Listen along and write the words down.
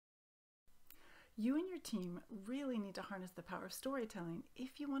You and your team really need to harness the power of storytelling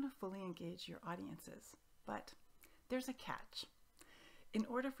if you want to fully engage your audiences. But there's a catch. In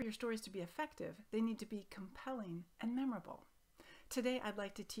order for your stories to be effective, they need to be compelling and memorable. Today, I'd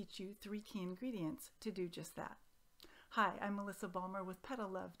like to teach you 3 key ingredients to do just that. Hi, I'm Melissa Balmer with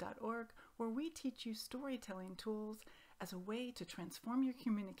PetalLove.org, where we teach you storytelling tools as a way to transform your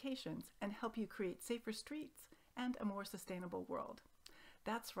communications and help you create safer streets and a more sustainable world.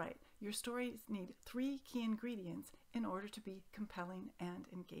 That's right, your stories need 3 key ingredients in order to be compelling and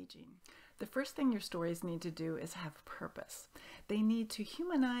engaging. The first thing your stories need to do is have purpose. They need to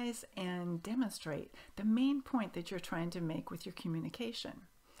humanize and demonstrate the main point that you're trying to make with your communication.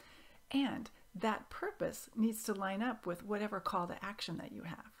 And that purpose needs to line up with whatever call to action that you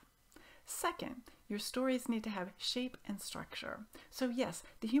have. Second, your stories need to have shape and structure. So yes,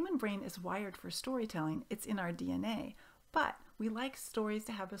 the human brain is wired for storytelling. It's in our DNA. But we like stories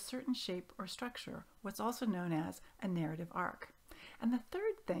to have a certain shape or structure, what's also known as a narrative arc. And the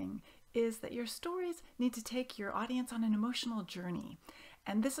third thing is that your stories need to take your audience on an emotional journey.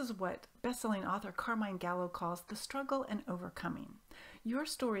 And this is what best-selling author Carmine Gallo calls the struggle and overcoming. Your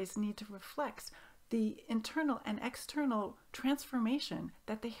stories need to reflect the internal and external transformation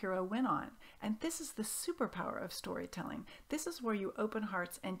that the hero went on. And this is the superpower of storytelling. This is where you open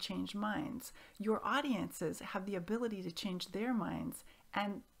hearts and change minds. Your audiences have the ability to change their minds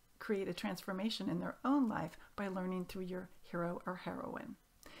and create a transformation in their own life by learning through your hero or heroine.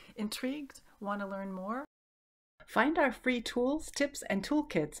 Intrigued? Want to learn more? Find our free tools, tips, and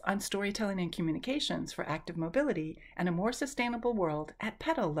toolkits on storytelling and communications for active mobility and a more sustainable world at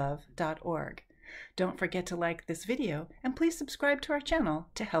PetalLove.org. Don't forget to like this video and please subscribe to our channel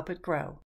to help it grow.